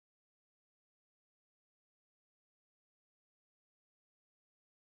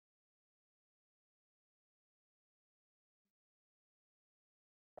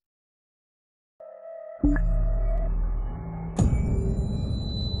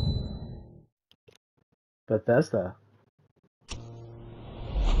Bethesda.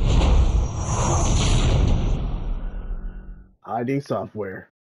 ID software.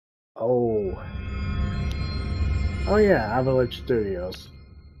 Oh. Oh yeah, Avalanche Studios.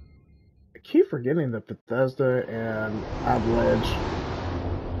 I keep forgetting that Bethesda and Avalanche.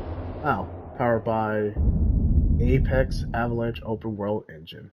 Oh, powered by Apex Avalanche Open World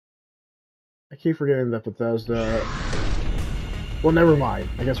Engine. I keep forgetting that Bethesda. Well, never mind.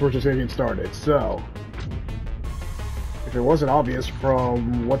 I guess we're just getting started. So, if it wasn't obvious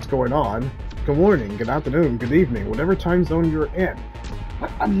from what's going on, good morning, good afternoon, good evening, whatever time zone you're in.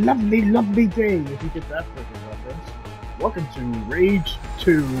 What a lovely, lovely day if you get that freaking reference. Welcome to Rage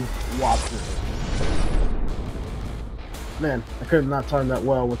 2 Walkthrough. Man, I could not time that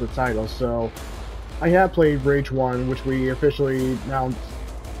well with the title, so I have played Rage 1, which we officially announced,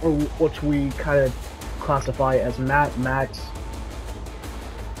 or which we kind of classify as Mad Max.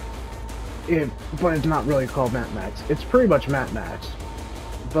 But it's not really called Mad Max. It's pretty much Mad Max,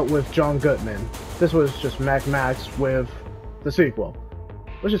 but with John Goodman. This was just Mad Max with the sequel.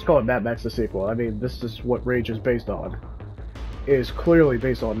 Let's just call it Mad Max the sequel. I mean, this is what Rage is based on. It is clearly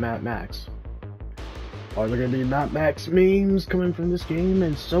based on Mad Max. Are there going to be Mad Max memes coming from this game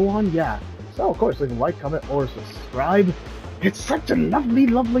and so on? Yeah. So, of course, leave a like, comment, or subscribe. It's such a lovely,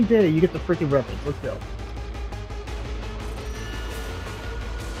 lovely day. You get the freaking reference. Let's go.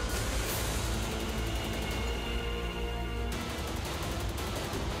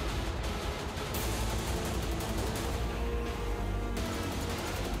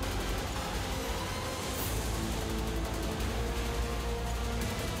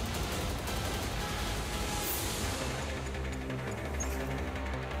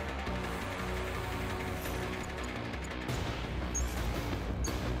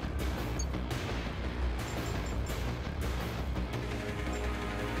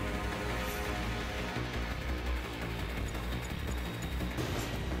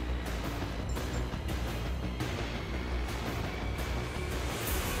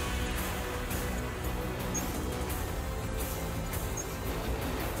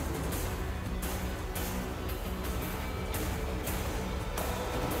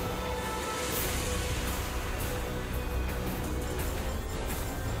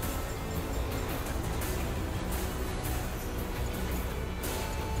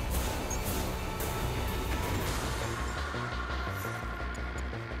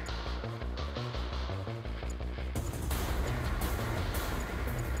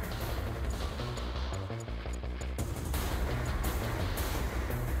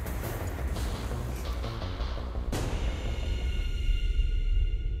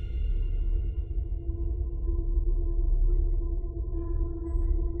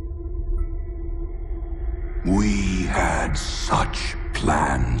 We had such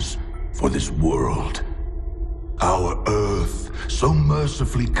plans for this world. Our Earth, so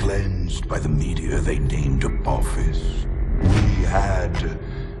mercifully cleansed by the meteor they named Apophis. We had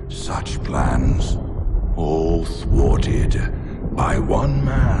such plans, all thwarted by one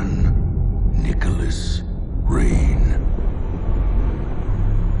man, Nicholas Rain.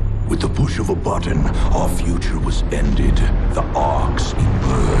 With the push of a button, our future was ended. The arcs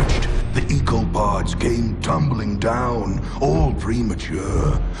emerged. The ecopods came tumbling down, all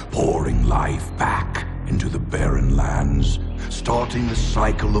premature, pouring life back into the barren lands, starting the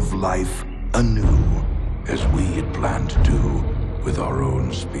cycle of life anew, as we had planned to do with our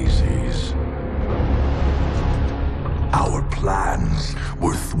own species. Our plans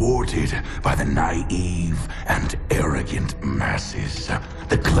were thwarted by the naive and arrogant masses.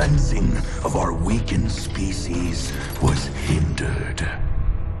 The cleansing of our weakened species was hindered.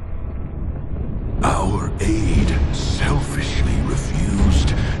 Our aid selfishly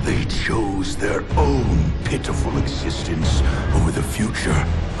refused. They chose their own pitiful existence over the future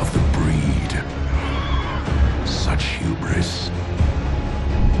of the breed. Such hubris.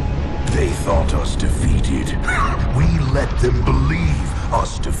 They thought us defeated. We let them believe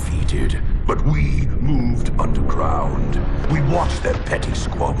us defeated. But we moved underground. We watched their petty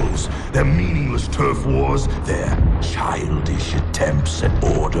squabbles, their meaningless turf wars, their childish attempts at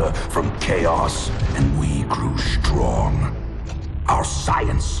order from chaos, and we grew strong. Our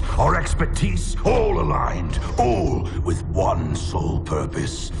science, our expertise, all aligned, all with one sole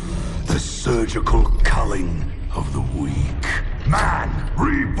purpose: the surgical culling of the weak. Man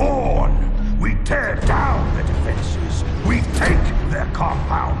reborn! We tear down their defenses. We take their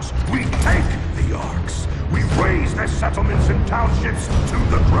compounds. We take the patriarchs. We raze their settlements and townships to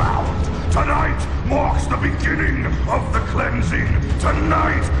the ground. Tonight marks the beginning of the cleansing.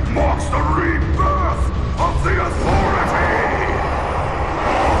 Tonight marks the rebirth of the authority!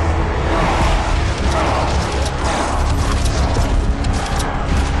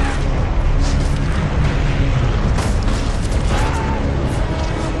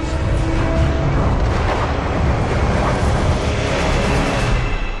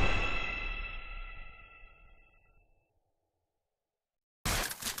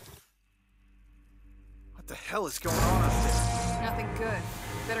 What the hell is going on out there? Nothing good.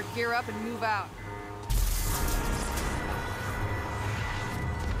 Better gear up and move out.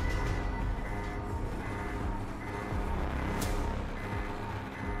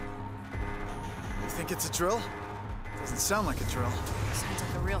 You think it's a drill? Doesn't sound like a drill. Sounds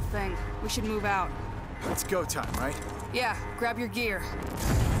like the real thing. We should move out. It's go time, right? Yeah, grab your gear.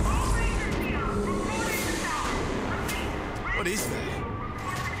 What is that?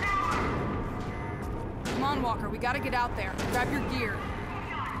 Come on, Walker, we gotta get out there. Grab your gear.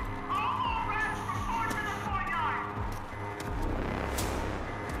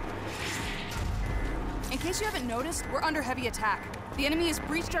 In case you haven't noticed, we're under heavy attack. The enemy has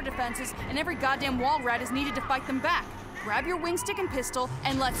breached our defenses, and every goddamn wall rat is needed to fight them back. Grab your wingstick and pistol,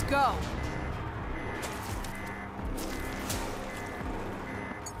 and let's go.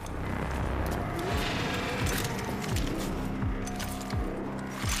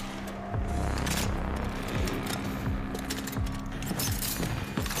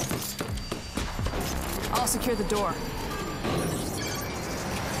 I'll secure the door.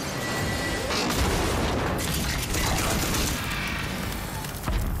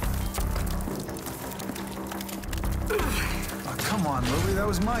 Oh, come on, Lily, that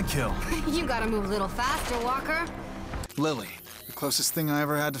was my kill. You gotta move a little faster, Walker. Lily, the closest thing I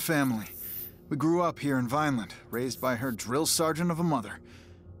ever had to family. We grew up here in Vineland, raised by her drill sergeant of a mother.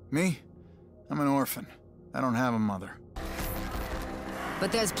 Me? I'm an orphan. I don't have a mother.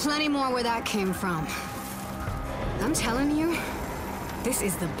 But there's plenty more where that came from. I'm telling you, this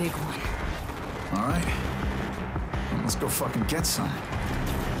is the big one. All right. Let's go fucking get some.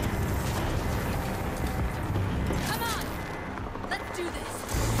 Come on! Let's do this!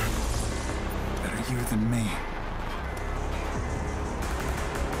 Better you than me.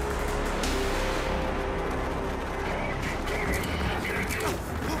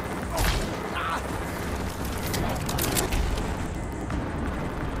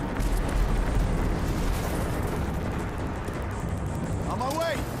 On my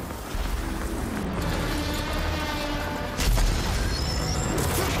way!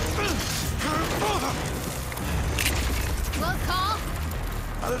 Close call?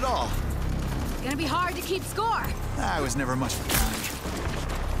 Not at all. Gonna be hard to keep score. I was never much for counting.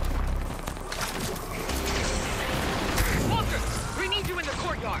 Walker, we need you in the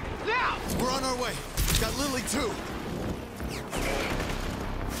courtyard. Now! We're on our way. Got Lily, too.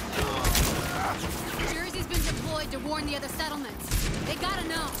 Jersey's been deployed to warn the other settlements. They gotta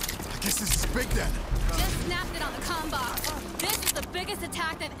know. I guess this is big, then. Just snapped it on the comm box. This is the biggest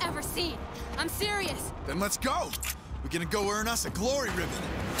attack they've ever seen. I'm serious. Then let's go. We're gonna go earn us a glory ribbon.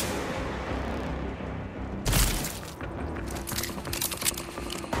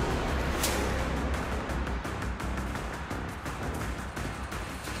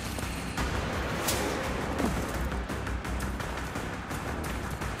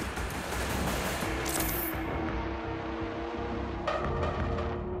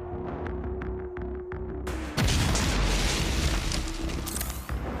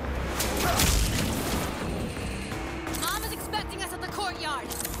 Mom is expecting us at the courtyard.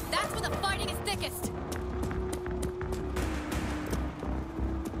 That's where the fighting is thickest.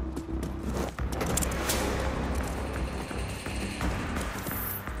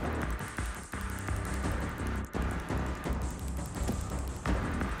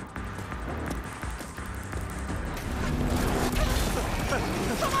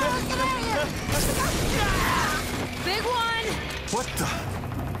 Big one! What the?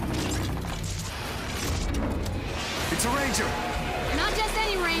 It's a ranger! Not just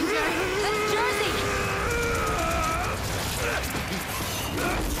any ranger. That's Jersey.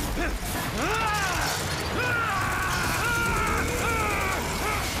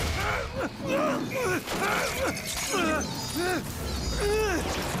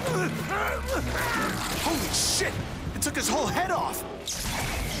 Holy shit! It took his whole head off!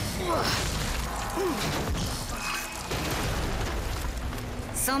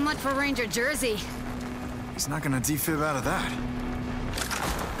 So much for Ranger Jersey. He's not gonna defib out of that.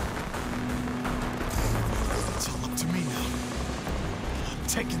 It's all up to me now. I'm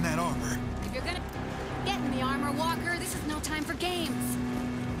taking that armor. If you're gonna Get in the armor, Walker. This is no time for games.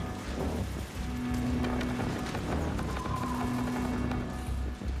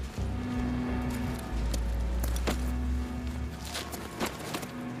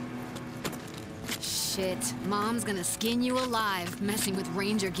 Shit, Mom's gonna skin you alive messing with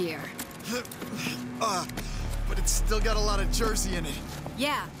Ranger gear. But it's still got a lot of jersey in it.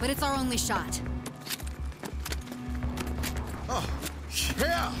 Yeah, but it's our only shot. Oh,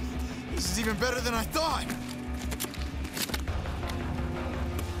 yeah! This is even better than I thought!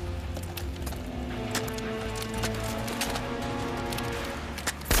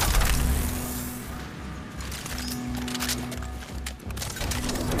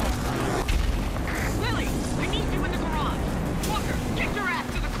 Lily, I need you in the garage. Walker, get your ass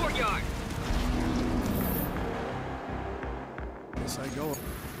to the courtyard. Guess I go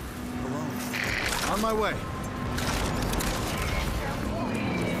alone. On my way.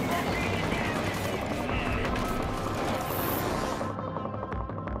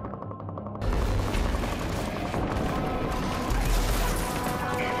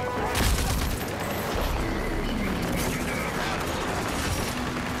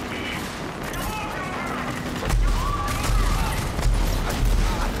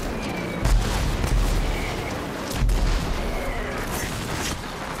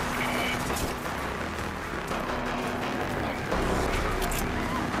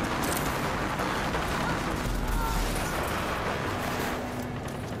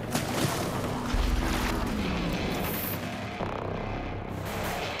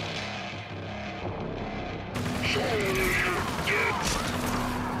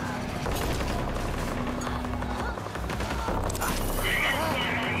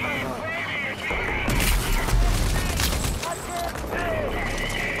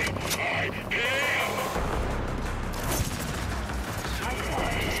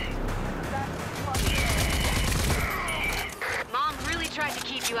 Mom really tried to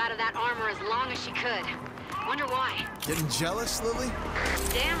keep you out of that armor as long as she could. Wonder why. Getting jealous, Lily?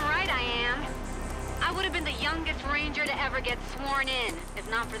 Damn right I am. I would have been the youngest ranger to ever get sworn in, if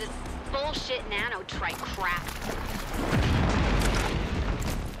not for this bullshit nanotrite crap.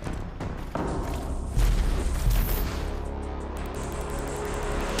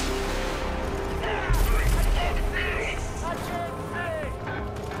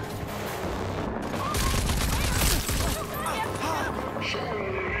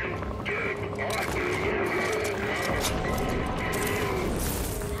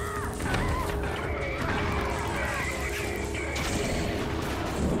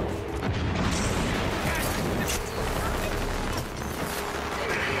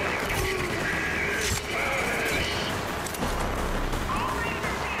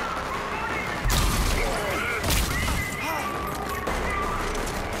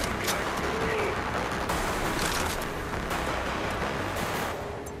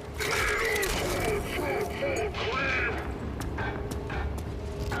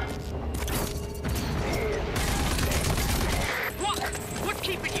 Walker, what's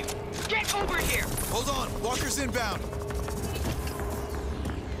keeping you? Get over here. Hold on, Walker's inbound.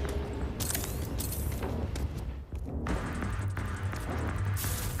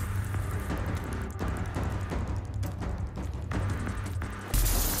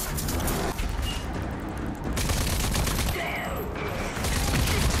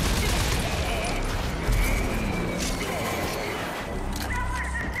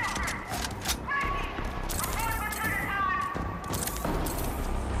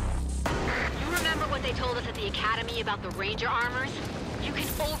 You remember what they told us at the academy about the ranger armors? You can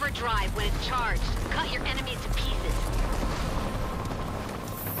overdrive when it's charged, cut your enemies to pieces.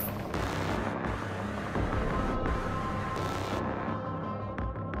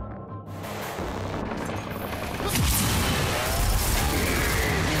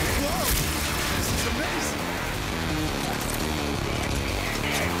 This is amazing!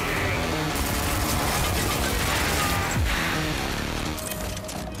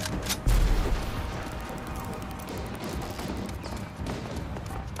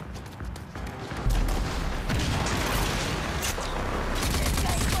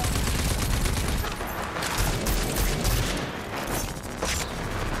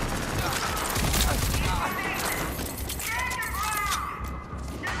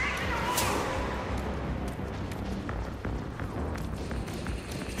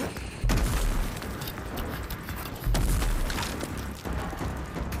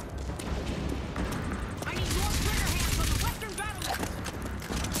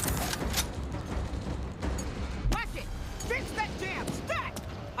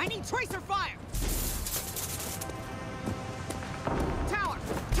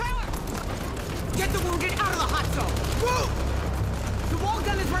 Get the wounded out of the hot zone! Move! The wall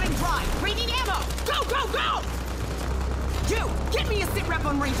gun is running dry! We need ammo! Go, go, go! You, get me a sit rep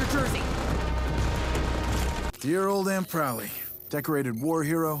on Ranger Jersey! Dear old Aunt Prowley. Decorated war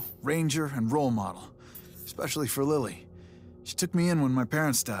hero, ranger, and role model. Especially for Lily. She took me in when my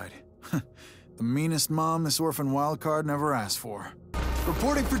parents died. The meanest mom this orphan wildcard never asked for.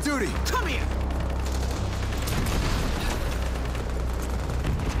 Reporting for duty! Come here!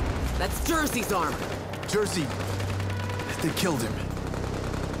 That's Jersey's armor. Jersey... They killed him.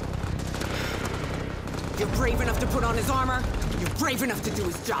 You're brave enough to put on his armor. You're brave enough to do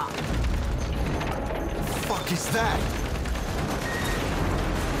his job. Fuck is that?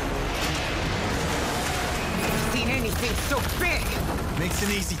 Never seen anything so big. Makes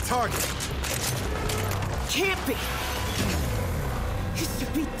an easy target. Can't be. He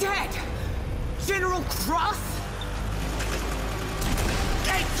should be dead. General Cross?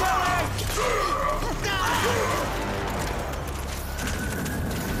 Get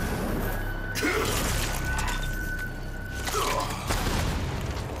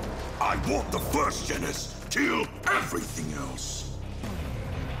I want the first Genis. Kill everything else.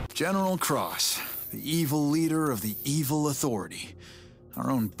 General Cross, the evil leader of the evil authority. Our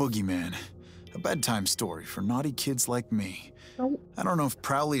own boogeyman. A bedtime story for naughty kids like me. Oh. I don't know if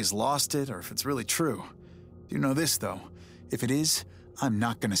Prowley has lost it or if it's really true. Do you know this, though? If it is, I'm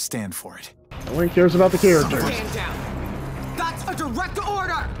not gonna stand for it. No one cares about the characters. Stand down. That's a direct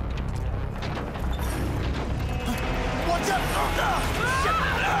order. Watch out!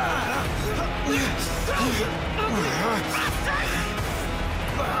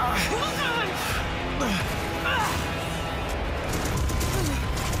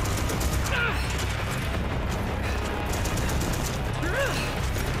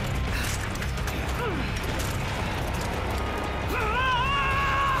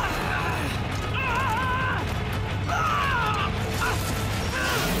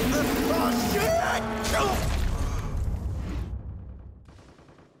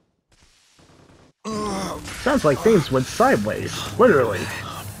 Sounds like things went sideways, literally.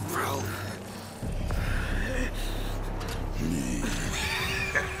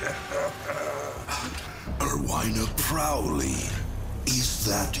 Erwina Prowley, is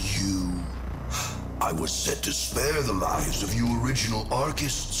that you? I was set to spare the lives of you original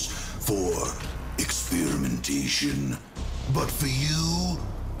Archists for experimentation. But for you,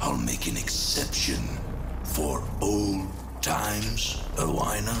 I'll make an exception for old times,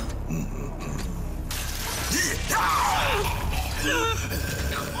 Erwina.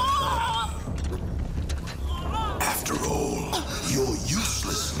 After all, your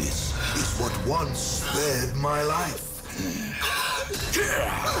uselessness is what once spared my life.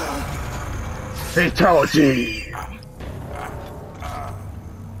 Fatality!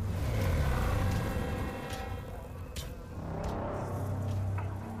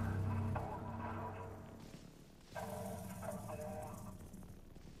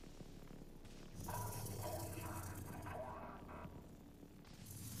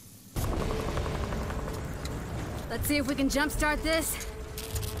 Let's see if we can jumpstart this.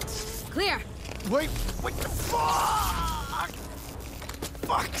 Clear. Wait, what the fuck?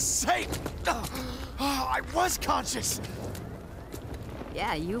 Fuck's sake! I was conscious!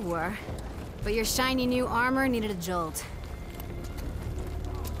 Yeah, you were. But your shiny new armor needed a jolt.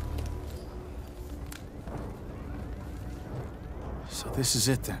 So this is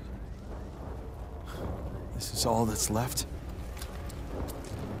it then? This is all that's left?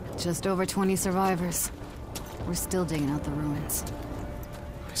 Just over 20 survivors. We're still digging out the ruins.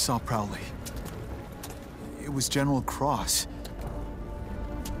 I saw Prowley. It was General Cross.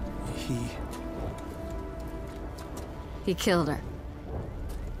 He killed her.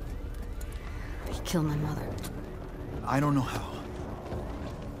 He killed my mother. I don't know how.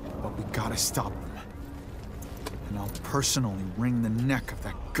 But we gotta stop him. And I'll personally wring the neck of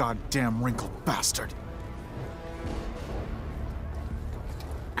that goddamn wrinkled bastard.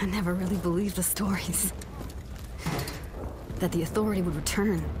 I never really believed the stories. That the authority would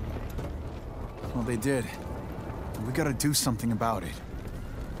return. Well, they did. And we gotta do something about it.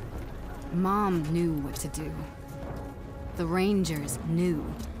 Mom knew what to do. The Rangers knew.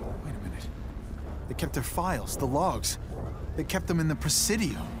 Wait a minute. They kept their files, the logs. They kept them in the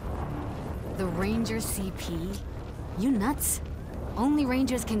Presidio. The Rangers CP? You nuts? Only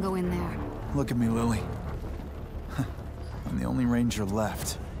Rangers can go in there. Look at me, Lily. I'm the only Ranger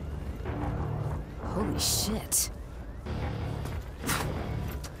left. Holy shit.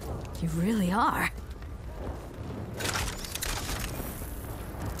 You really are.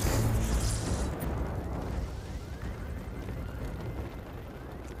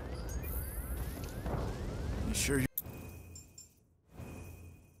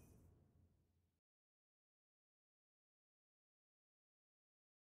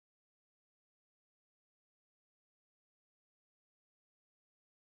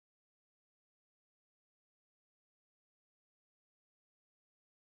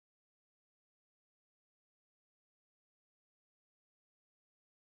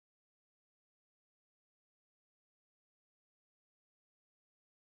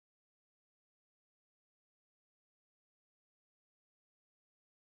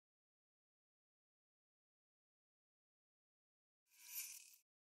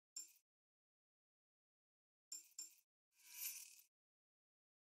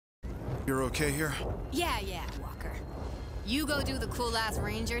 You're okay here? Yeah, Walker. You go do the cool-ass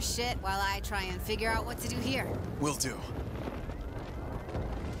ranger shit while I try and figure out what to do here. Will do.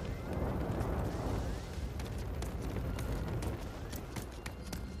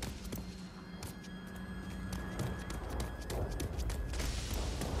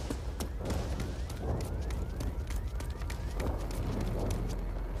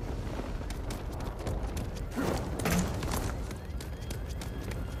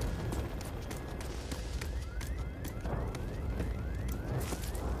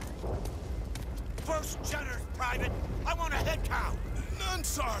 First Jenner's, Private. I want a head count. None,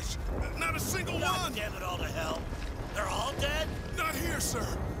 Sarge. Not a single one. Damn it all to hell. They're all dead? Not here, sir.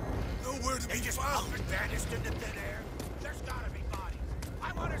 Nowhere to They be just found. up and vanished into thin air. There's gotta be bodies.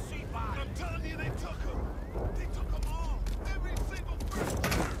 I want to see bodies. I'm telling you, they took them. They took them all. Every single first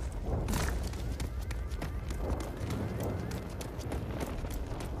Jenner.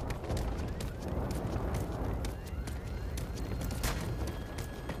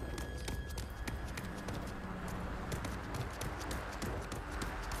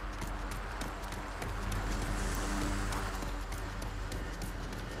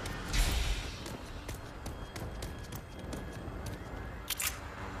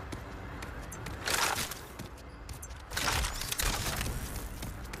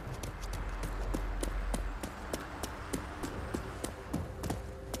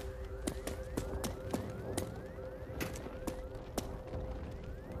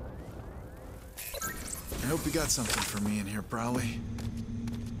 I hope you got something for me in here, Prowley.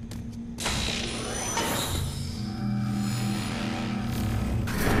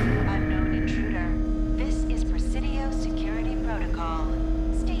 Unknown intruder. This is Presidio Security Protocol.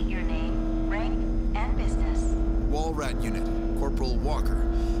 State your name, rank, and business. Wall Rat Unit, Corporal Walker.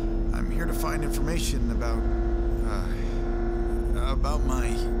 I'm here to find information about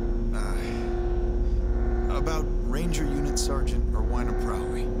Ranger Unit Sergeant Erwina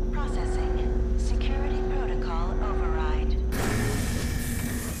Prowley. Processing. Security Protocol override.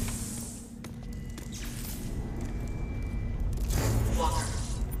 Walker,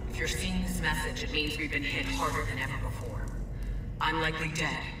 if you're seeing this message, it means we've been hit harder than ever before. I'm likely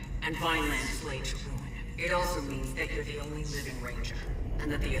dead, and Vineland is laid to ruin. It also means that you're the only living Ranger,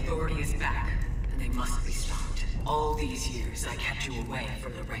 and that the Authority is back, and they must be stopped. All these years, I kept you away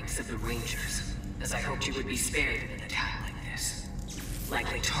from the ranks of the Rangers, as I hoped you would be spared in an attack like this.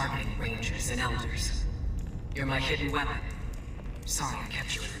 Likely targeting Rangers and Elders. You're my hidden weapon. Sorry I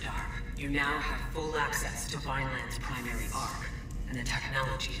kept you in the dark. You now have full access to Vineland's primary arc, and the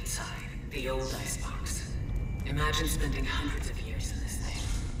technology inside. The old icebox. Imagine spending hundreds of years in this thing.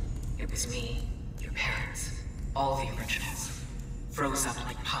 It was me, your parents, all the originals. Froze up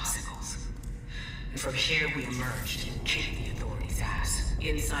like popsicles. And from here we emerged and kicked the Authority's ass.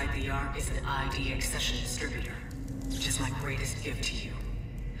 Inside the Ark is an ID accession distributor, which is my greatest gift to you.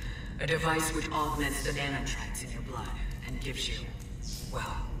 A device which augments the nanotrites in your blood and gives you,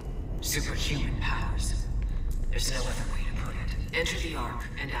 well, superhuman powers. There's no other way to put it. Enter the Ark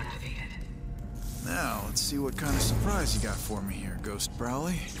and activate it. Now, let's see what kind of surprise you got for me here, Ghost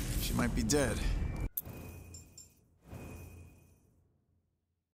Prowley. She might be dead.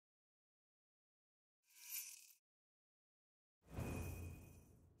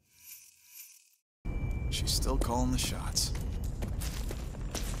 She's still calling the shots.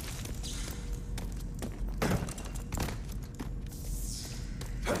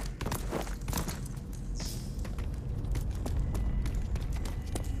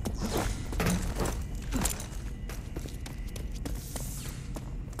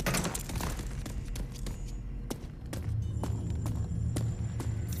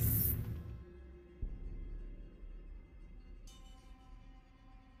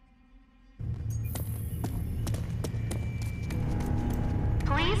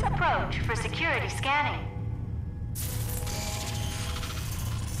 Please approach for security scanning.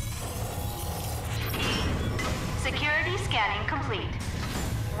 Security scanning complete.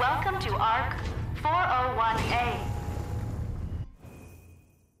 Welcome to ARC 401A.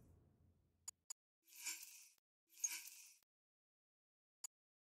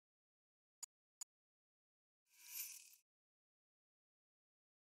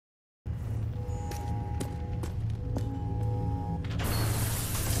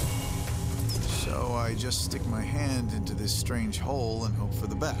 So I just stick my hand into this strange hole and hope for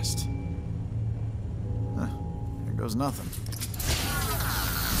the best. Huh, there goes nothing.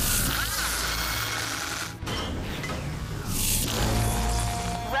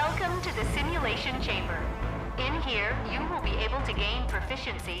 Welcome to the simulation chamber. In here, you will be able to gain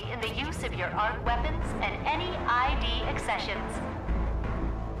proficiency in the use of your ARC weapons and any ID accessions.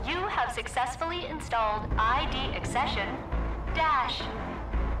 You have successfully installed ID accession Dash.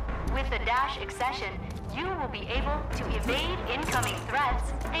 With the Dash accession, you will be able to evade incoming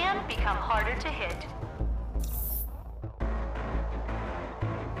threats and become harder to hit.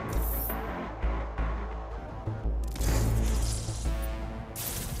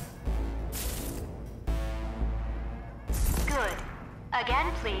 Good.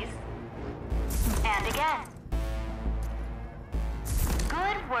 Again, please. And again.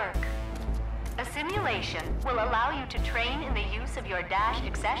 Good work. A simulation will allow you to train in the use of your dash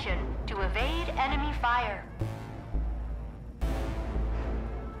accession to evade enemy fire.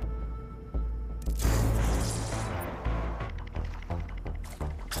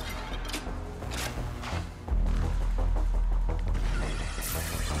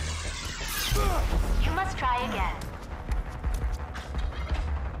 You must try again.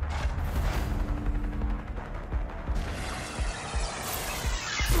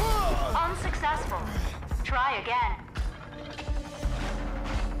 Unsuccessful. Try again.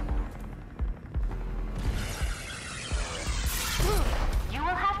 You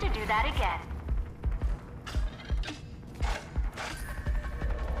will have to do that again.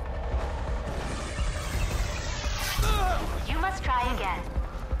 You must try again.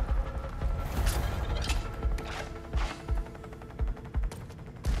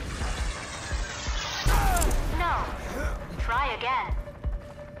 No. Try again.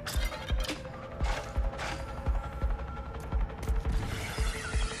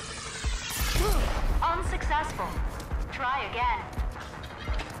 Unsuccessful. Try again.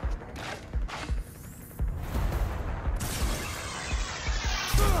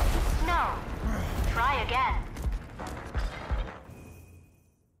 No. Try again.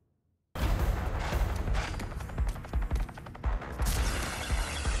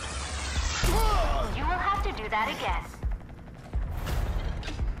 You will have to do that again.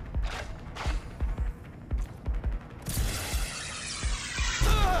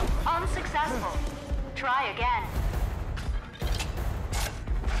 Unsuccessful. Try again.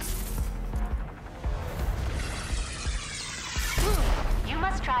 You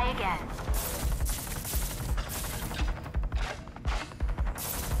must try again.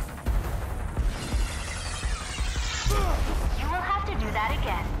 You will have to do that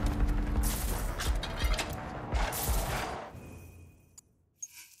again.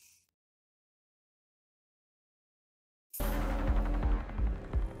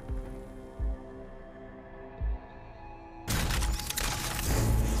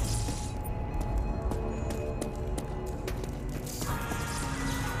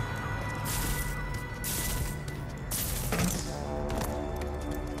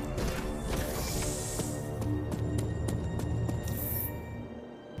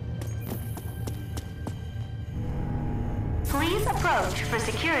 Please approach for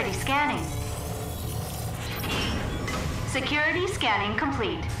security scanning. Security scanning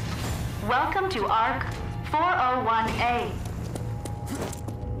complete. Welcome to ARC 401A.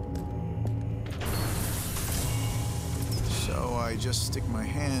 So I just stick my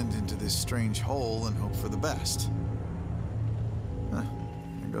hand into this strange hole and hope for the best. Huh,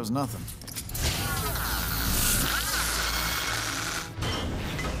 there goes nothing.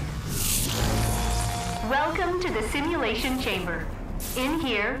 Welcome to the simulation chamber. In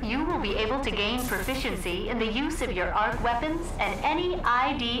here, you will be able to gain proficiency in the use of your ARC weapons and any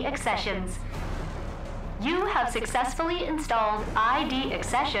ID accessions. You have successfully installed ID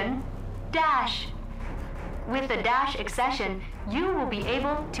accession Dash. With the Dash accession, you will be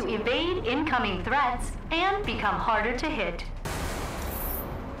able to evade incoming threats and become harder to hit.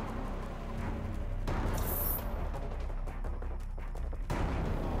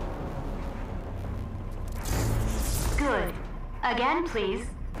 Good. Again, please.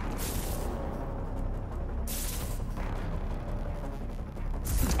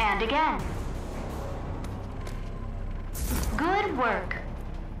 And again. Good work.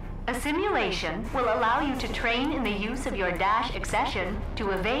 A simulation will allow you to train in the use of your dash accession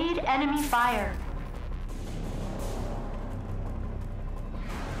to evade enemy fire.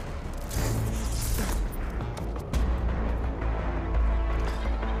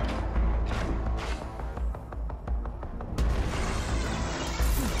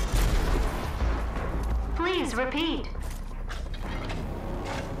 Please repeat.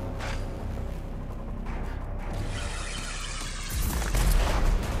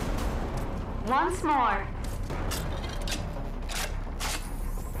 Once more.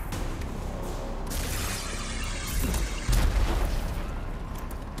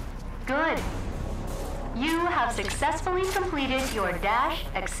 Good. You have successfully completed your dash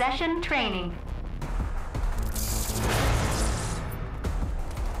accession training.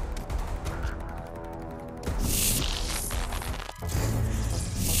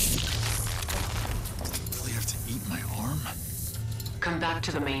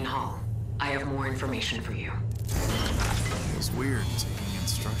 to the main hall. I have more information for you. Feels weird taking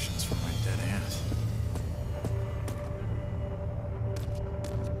instructions from my dead aunt.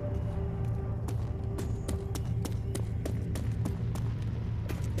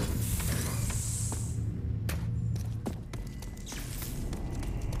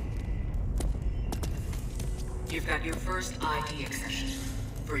 You've got your first ID accession.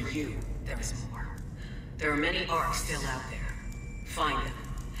 For you, there is more. There are many arcs still out there. Find them.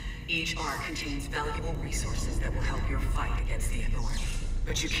 Each arc contains valuable resources that will help your fight against the Authority.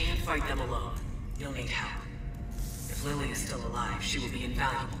 But you can't fight them alone. You'll need help. If Lily is still alive, she will be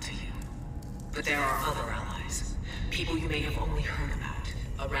invaluable to you. But there are other allies. People you may have only heard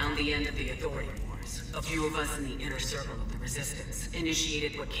about. Around the end of the Authority Wars, a few of us in the inner circle of the Resistance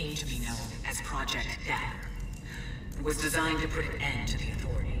initiated what came to be known as Project Dagger. It was designed to put an end to the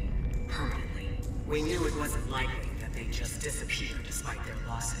Authority, permanently. We knew it wasn't likely that they'd just disappear despite their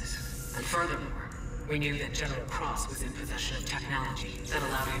losses. And furthermore, we knew that General Cross was in possession of technology that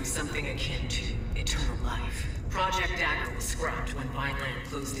allowed him something akin to eternal life. Project Dagger was scrapped when Vineland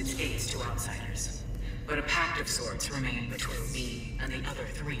closed its gates to outsiders. But a pact of sorts remained between me and the other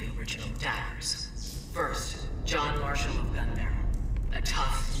 3 original Daggers. First, John Marshall of Gunbarrel. A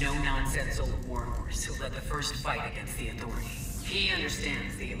tough, no-nonsense old warhorse who led the first fight against the Authority. He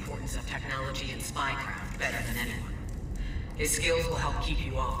understands the importance of technology and spycraft better than anyone. His skills will help keep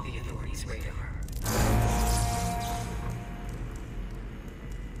you off the Authority's radar.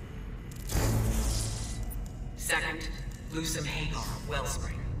 Second, Lucem Hagar of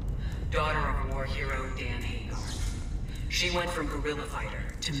Wellspring, daughter of war hero Dan Hagar. She went from guerrilla fighter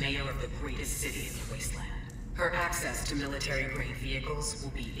to mayor of the greatest city in the wasteland. Her access to military-grade vehicles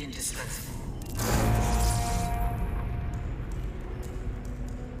will be indispensable.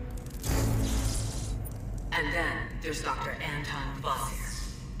 And then there's Dr. Anton Kvasir,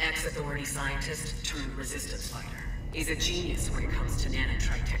 ex-Authority scientist turned resistance fighter. He's a genius when it comes to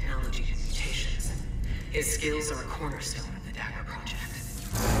nanotrite technology and mutations. His skills are a cornerstone of the Dagger Project.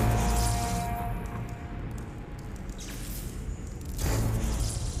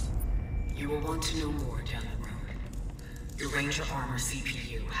 You will want to know more down the road. Your Ranger Armor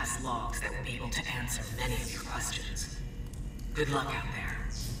CPU has logs that will be able to answer many of your questions. Good luck out there,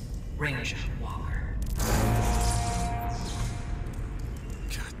 Ranger Walker.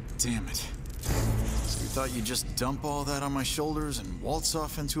 God damn it. So you thought you'd just dump all that on my shoulders and waltz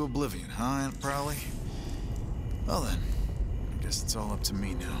off into oblivion, huh, Aunt Prowley? Well then, I guess it's all up to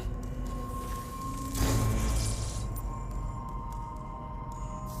me now.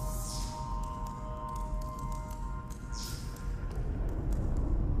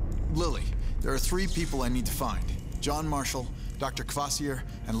 Lily, there are 3 people I need to find. John Marshall, Dr. Kvasir,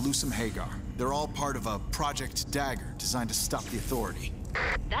 and Lucem Hagar. They're all part of a Project Dagger designed to stop the Authority.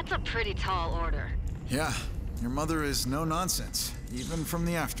 That's a pretty tall order. Yeah, your mother is no nonsense, even from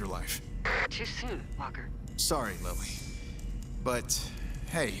the afterlife. Too soon, Walker. Sorry, Lily. But,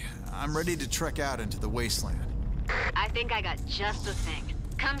 hey, I'm ready to trek out into the wasteland. I think I got just the thing.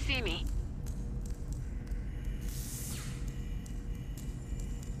 Come see me.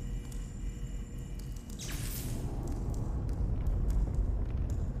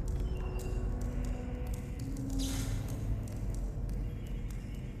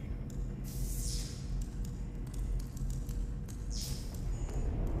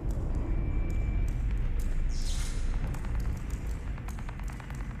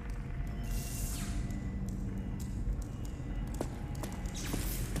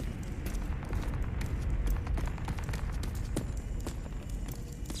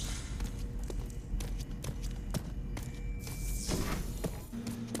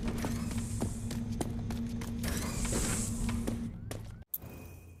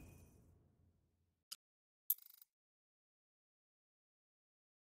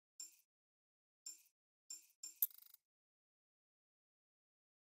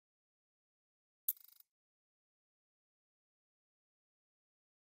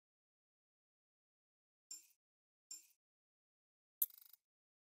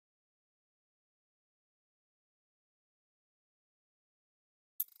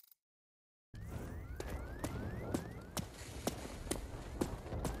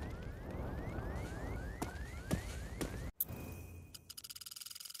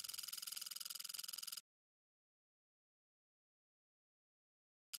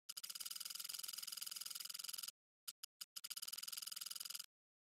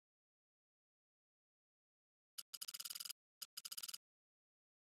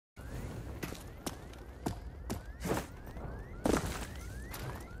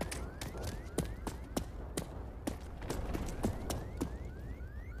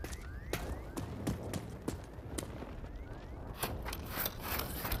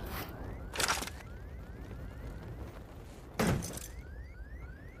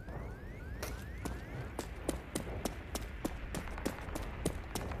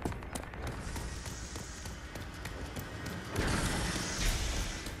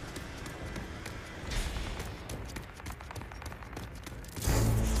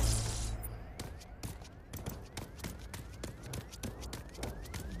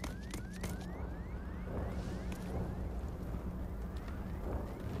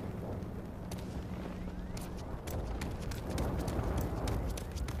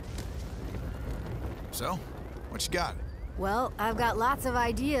 So, what you got? Well, I've got lots of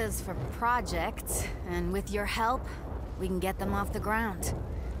ideas for projects, and with your help, we can get them off the ground.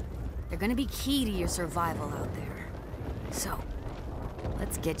 They're gonna be key to your survival out there. So,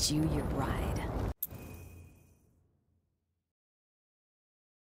 let's get you your ride.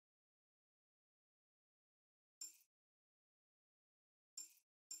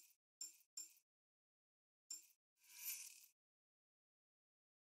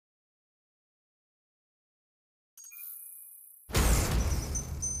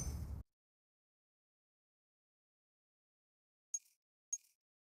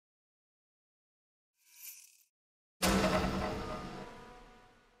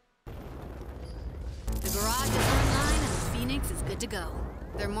 The garage is online and the Phoenix is good to go.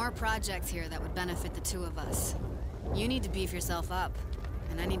 There are more projects here that would benefit the two of us. You need to beef yourself up,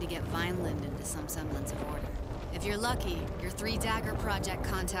 and I need to get Vineland into some semblance of order. If you're lucky, your 3 Dagger project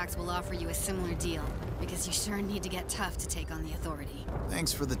contacts will offer you a similar deal, because you sure need to get tough to take on the Authority.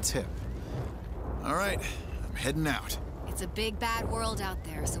 Thanks for the tip. All right, I'm heading out. It's a big bad world out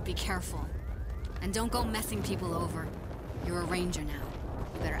there, so be careful. And don't go messing people over. You're a ranger now.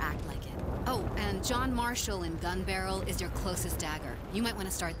 You better act like it. Oh, and John Marshall in Gun Barrel is your closest dagger. You might want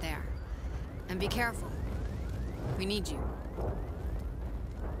to start there. And be careful. We need you.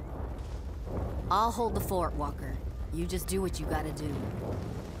 I'll hold the fort, Walker. You just do what you gotta do.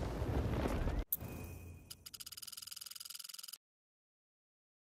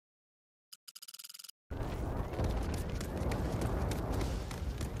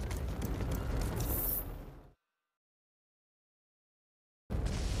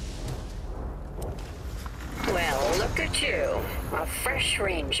 Well, look at you. A fresh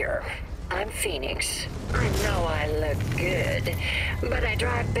ranger. I'm Phoenix. I know I look good, but I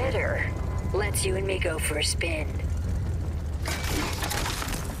drive better. Let's you and me go for a spin.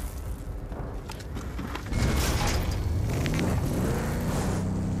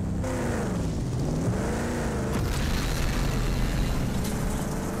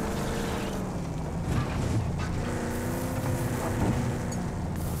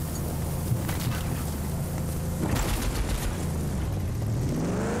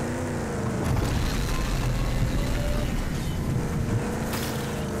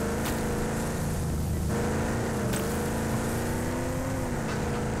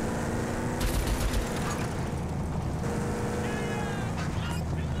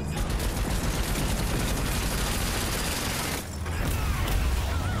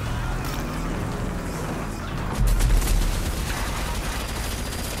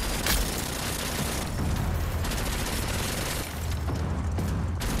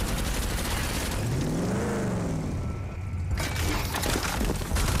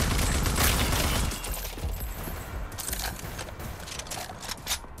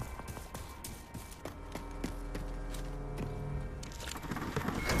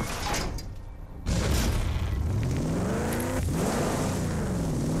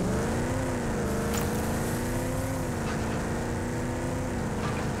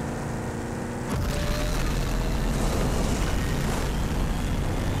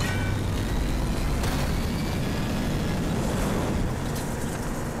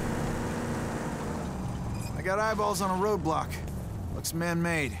 I got eyeballs on a roadblock. Looks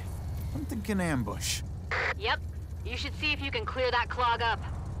man-made. I'm thinking ambush. Yep. You should see if you can clear that clog up.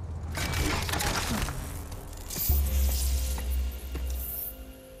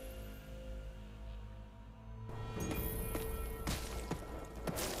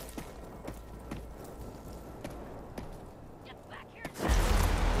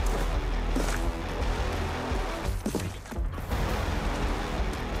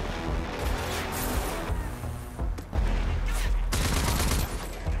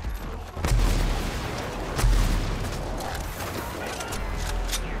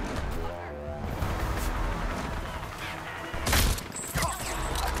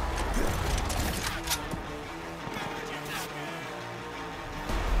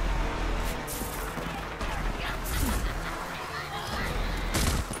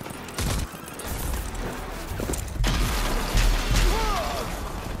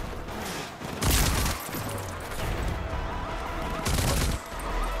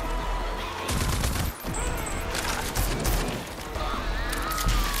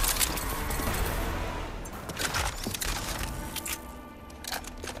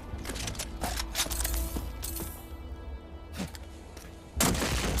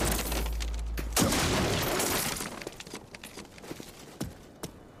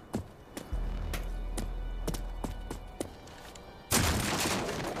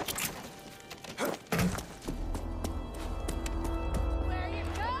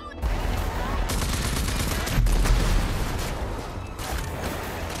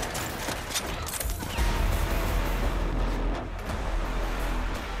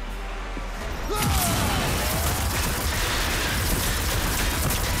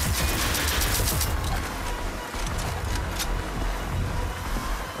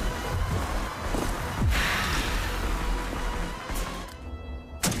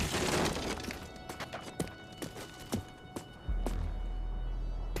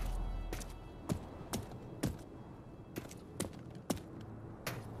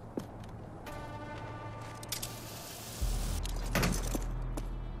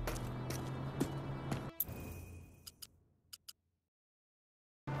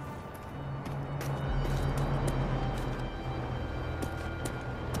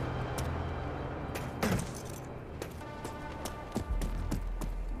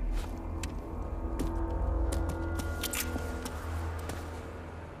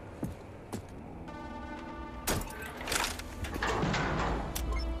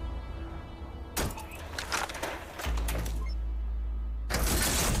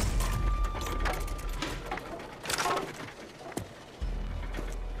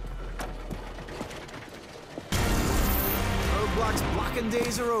 Roadblocks blocking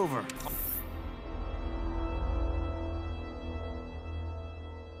days are over.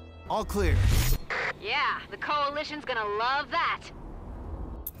 All clear. Yeah, the Coalition's gonna love that.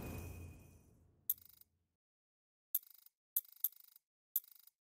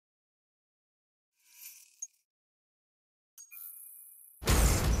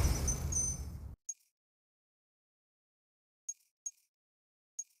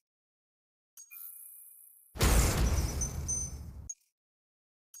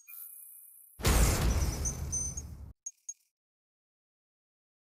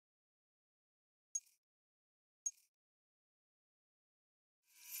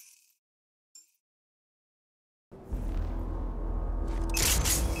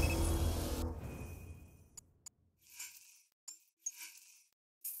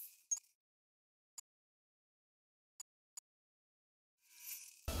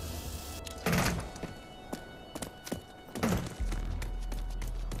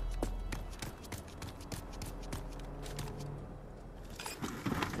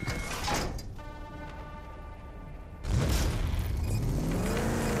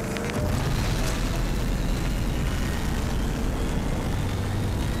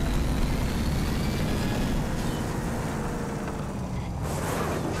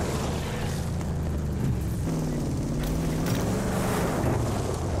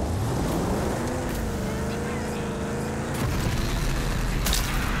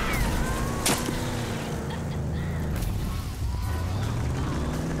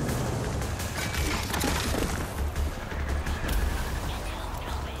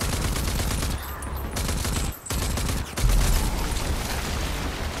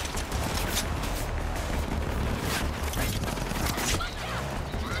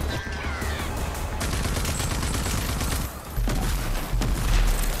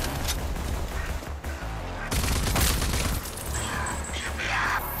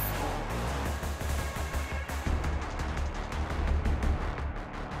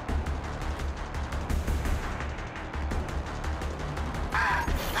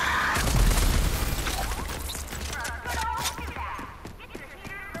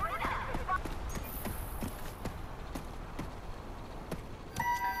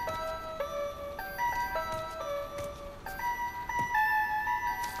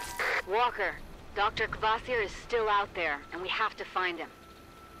 Walker, Dr. Kvasir is still out there, and we have to find him.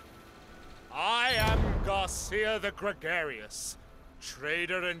 I am Garcia the Gregarious,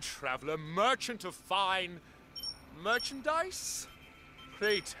 trader and traveler, merchant of fine merchandise?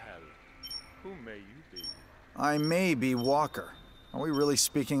 Pray tell, who may you be? I may be Walker. Are we really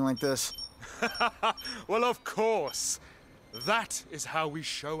speaking like this? Well, of course. That is how we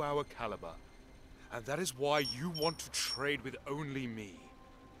show our caliber. And that is why you want to trade with only me.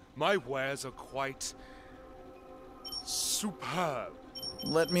 My wares are quite superb.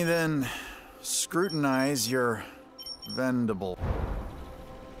 Let me then scrutinize your vendible.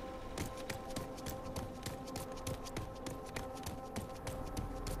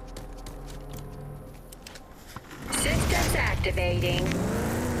 Systems activating.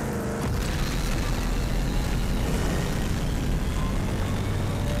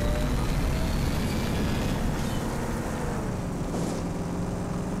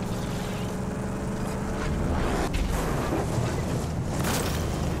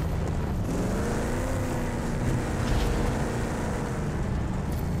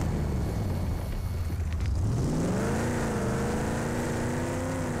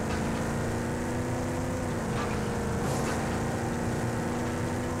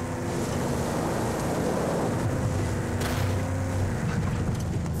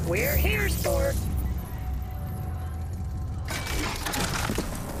 we're here, sport.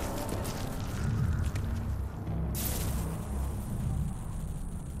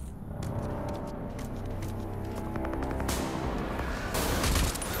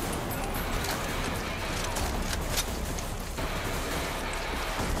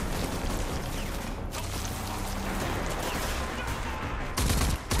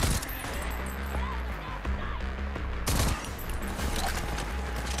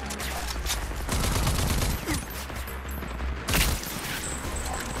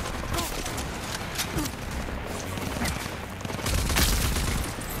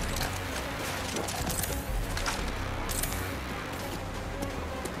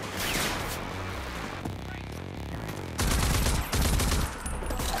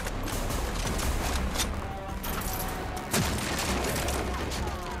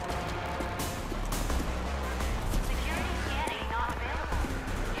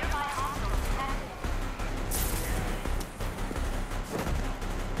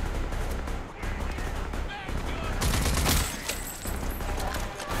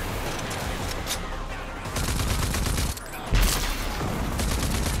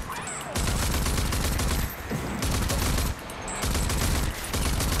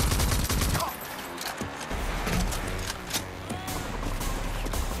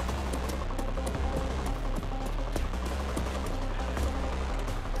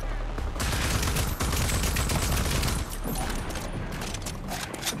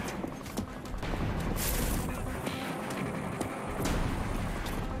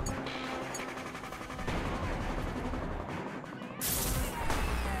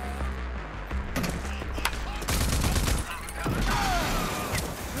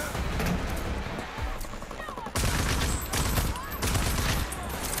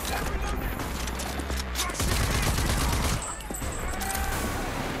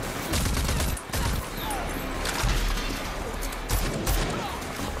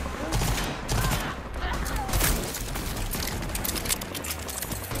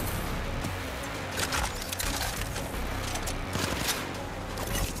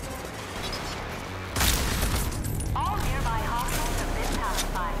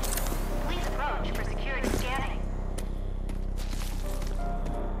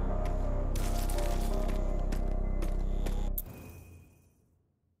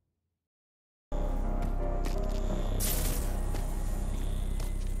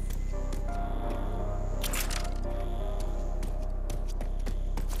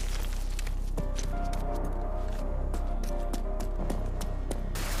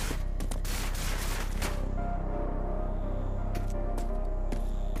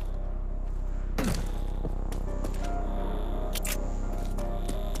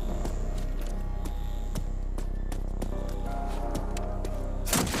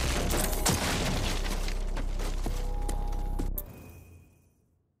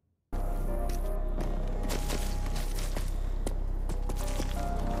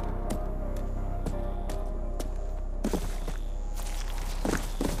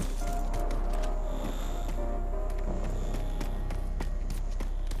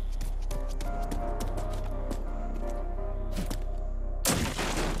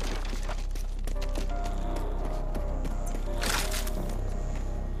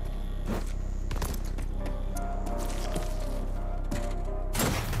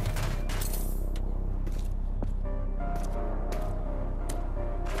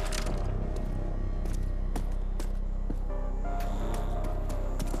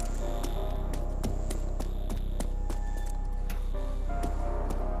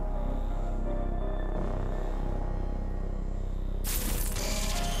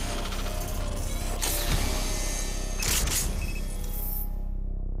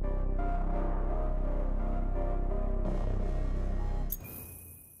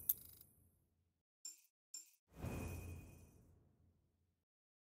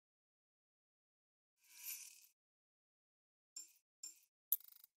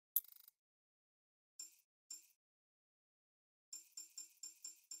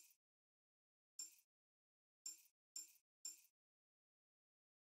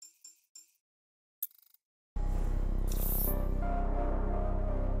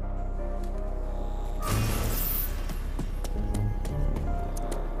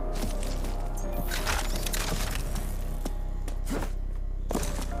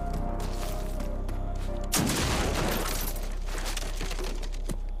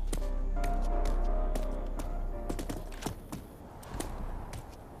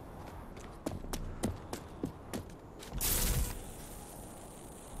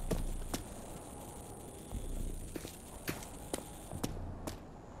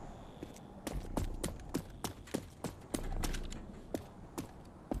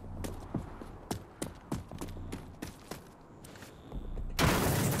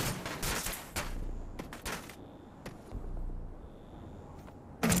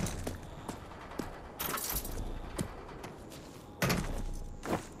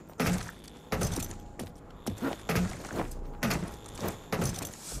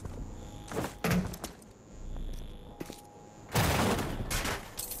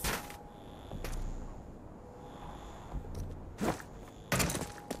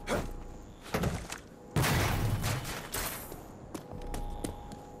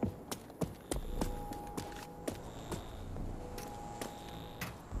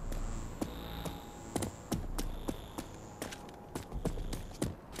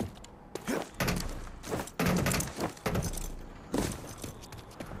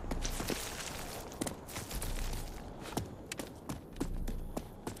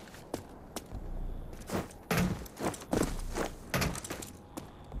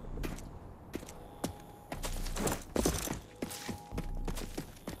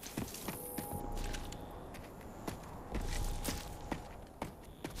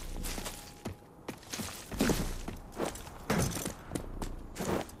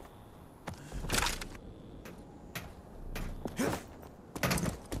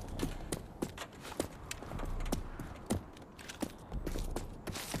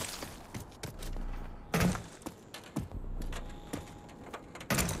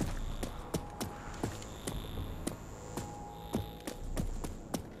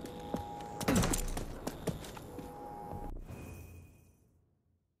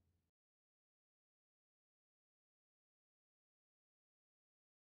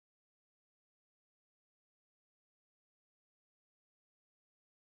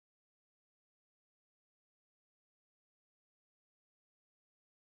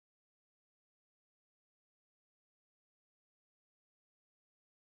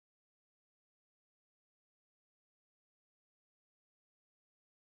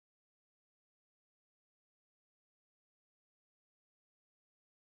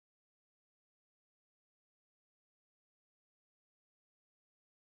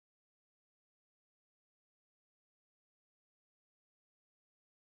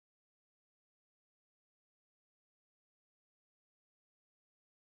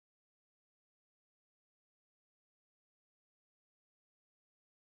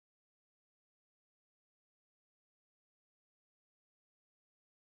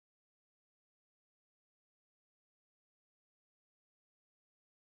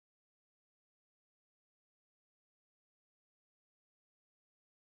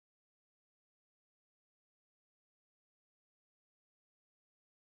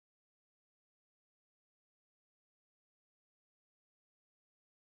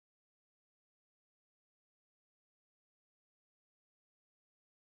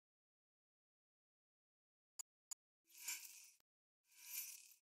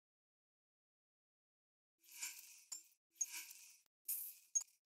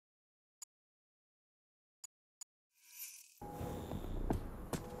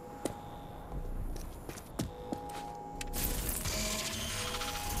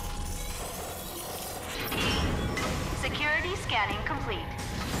 complete.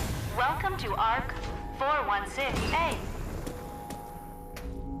 Welcome to ARC 416A.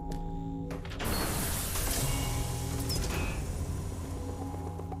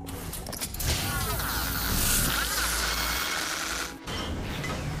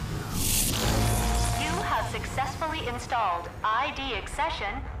 Successfully installed ID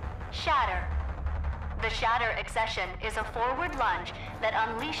accession, Shatter. The Shatter accession is a forward lunge that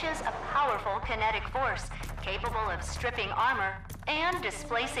unleashes a powerful kinetic force capable of stripping armor and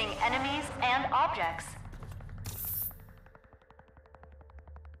displacing enemies and objects.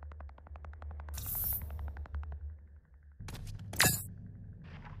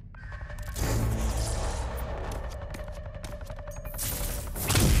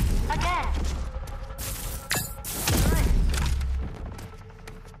 Again.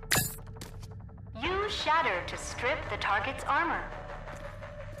 Use Shatter to strip the target's armor.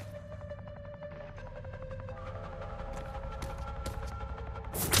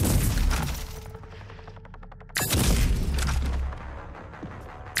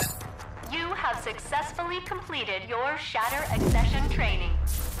 You have successfully completed your Shatter accession training.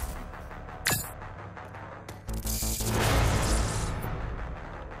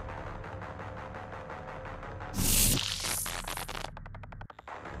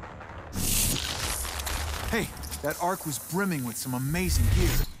 Hey, that Ark was brimming with some amazing gear.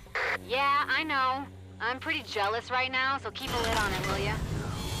 Yeah, I know. I'm pretty jealous right now, so keep a lid on it, will ya?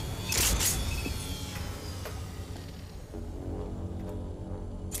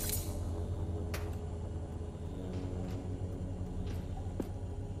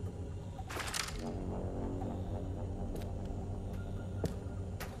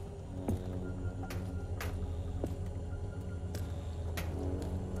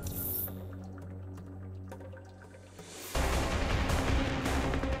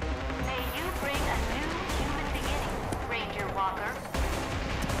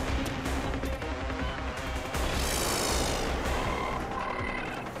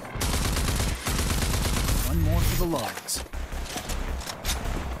 One more for the logs.